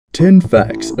10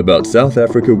 facts about South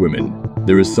Africa women.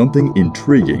 There is something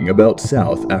intriguing about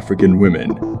South African women.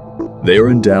 They are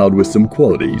endowed with some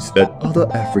qualities that other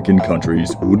African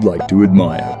countries would like to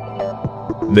admire.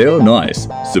 They are nice,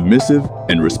 submissive,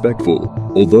 and respectful,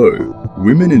 although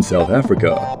women in South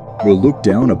Africa were looked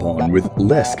down upon with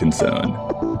less concern,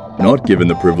 not given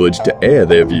the privilege to air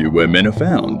their view where men are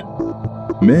found.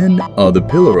 Men are the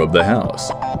pillar of the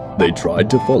house. They tried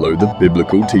to follow the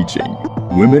biblical teaching.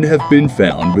 Women have been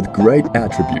found with great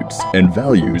attributes and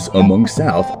values among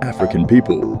South African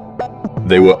people.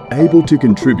 They were able to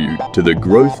contribute to the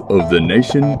growth of the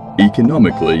nation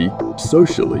economically,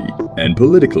 socially, and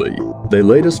politically. They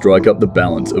later strike up the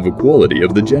balance of equality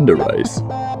of the gender race.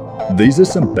 These are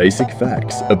some basic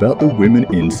facts about the women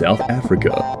in South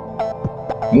Africa.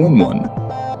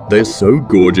 1. They're so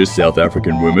gorgeous. South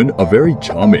African women are very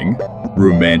charming,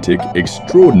 romantic,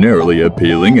 extraordinarily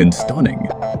appealing, and stunning.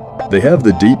 They have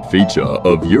the deep feature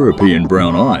of European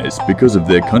brown eyes because of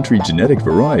their country genetic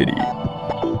variety.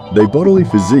 Their bodily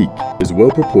physique is well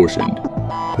proportioned,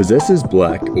 possesses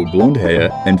black or blonde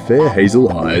hair and fair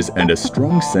hazel eyes, and a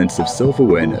strong sense of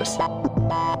self-awareness.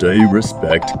 They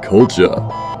respect culture.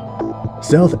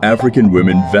 South African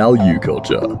women value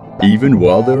culture, even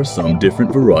while there are some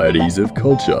different varieties of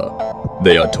culture.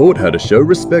 They are taught how to show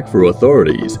respect for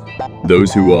authorities,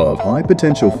 those who are of high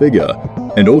potential figure,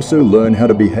 and also learn how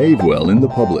to behave well in the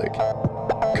public.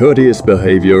 Courteous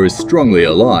behavior is strongly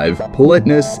alive,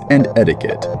 politeness and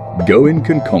etiquette go in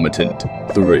concomitant.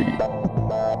 3.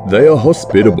 They are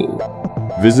hospitable.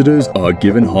 Visitors are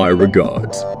given high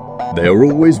regards. They are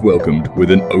always welcomed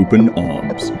with an open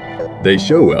arms. They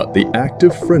show out the act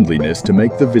of friendliness to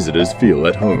make the visitors feel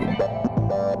at home.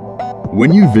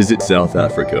 When you visit South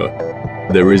Africa,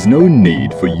 there is no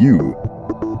need for you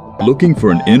looking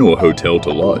for an inn or hotel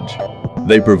to lodge.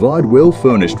 They provide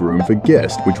well-furnished room for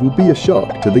guests, which will be a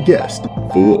shock to the guest.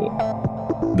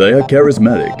 4. They are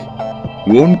charismatic.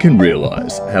 One can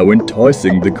realize how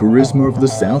enticing the charisma of the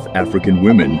South African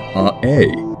women are.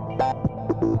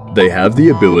 They have the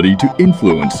ability to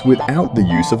influence without the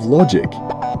use of logic.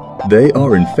 They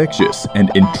are infectious and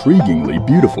intriguingly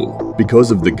beautiful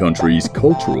because of the country's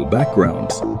cultural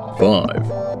backgrounds.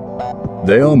 5.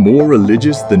 They are more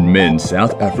religious than men.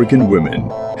 South African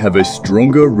women have a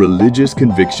stronger religious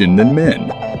conviction than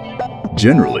men.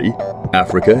 Generally,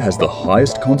 Africa has the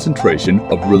highest concentration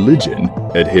of religion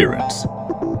adherents.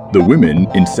 The women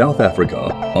in South Africa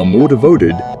are more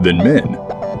devoted than men.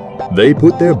 They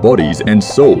put their bodies and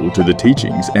soul to the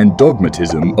teachings and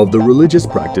dogmatism of the religious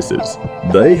practices.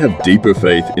 They have deeper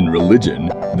faith in religion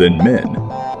than men.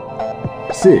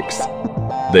 6.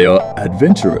 They are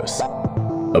adventurous.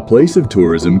 A place of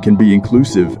tourism can be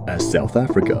inclusive as South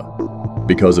Africa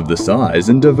because of the size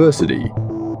and diversity.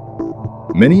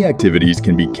 Many activities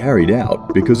can be carried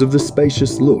out because of the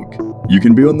spacious look. You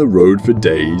can be on the road for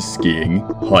days, skiing,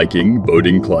 hiking,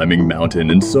 boating, climbing mountain,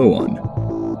 and so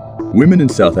on. Women in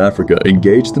South Africa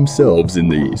engage themselves in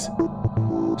these.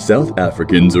 South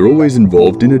Africans are always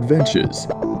involved in adventures.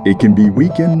 It can be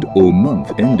weekend or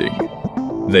month ending.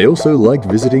 They also like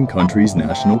visiting countries'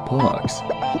 national parks.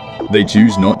 They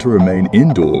choose not to remain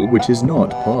indoor, which is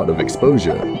not part of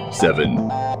exposure.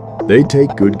 7. They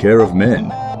take good care of men.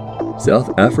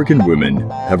 South African women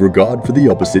have regard for the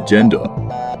opposite gender.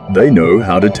 They know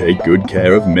how to take good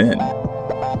care of men.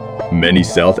 Many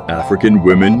South African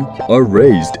women are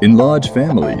raised in large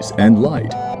families and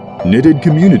light, knitted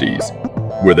communities,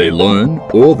 where they learn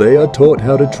or they are taught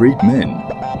how to treat men.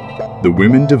 The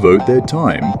women devote their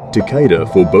time to cater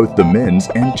for both the men's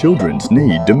and children's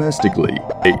need domestically.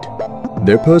 8.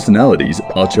 Their personalities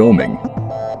are charming.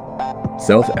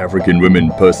 South African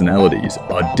women personalities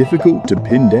are difficult to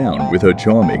pin down with her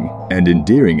charming and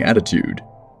endearing attitude.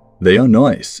 They are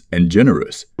nice and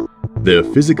generous. Their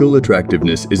physical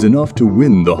attractiveness is enough to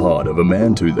win the heart of a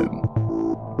man to them.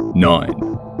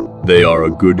 9. They are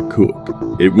a good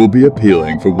cook. It will be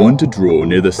appealing for one to draw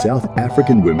near the South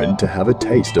African women to have a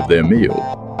taste of their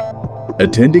meal.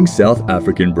 Attending South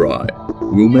African braai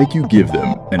will make you give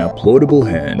them an applaudable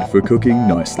hand for cooking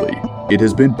nicely. It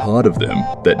has been part of them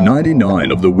that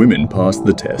 99 of the women passed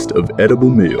the test of edible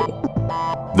meal.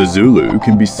 The Zulu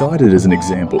can be cited as an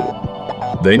example.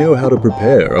 They know how to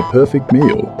prepare a perfect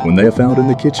meal when they are found in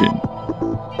the kitchen.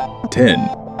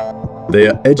 10. They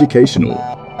are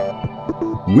educational.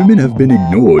 Women have been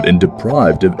ignored and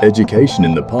deprived of education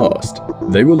in the past.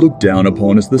 They were looked down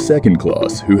upon as the second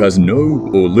class who has no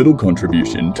or little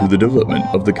contribution to the development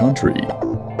of the country.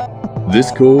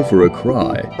 This call for a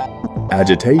cry,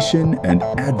 agitation and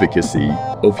advocacy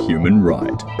of human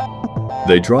right.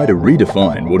 They try to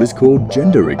redefine what is called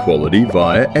gender equality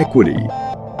via equity.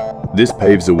 This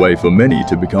paves the way for many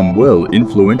to become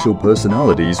influential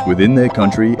personalities within their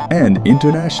country and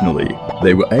internationally.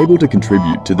 They were able to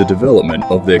contribute to the development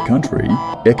of their country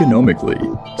economically,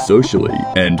 socially,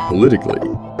 and politically.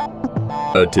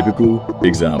 A typical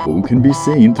example can be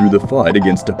seen through the fight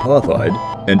against apartheid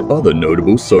and other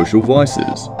notable social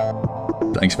vices.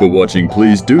 Thanks for watching.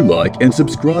 Please do like and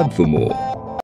subscribe for more.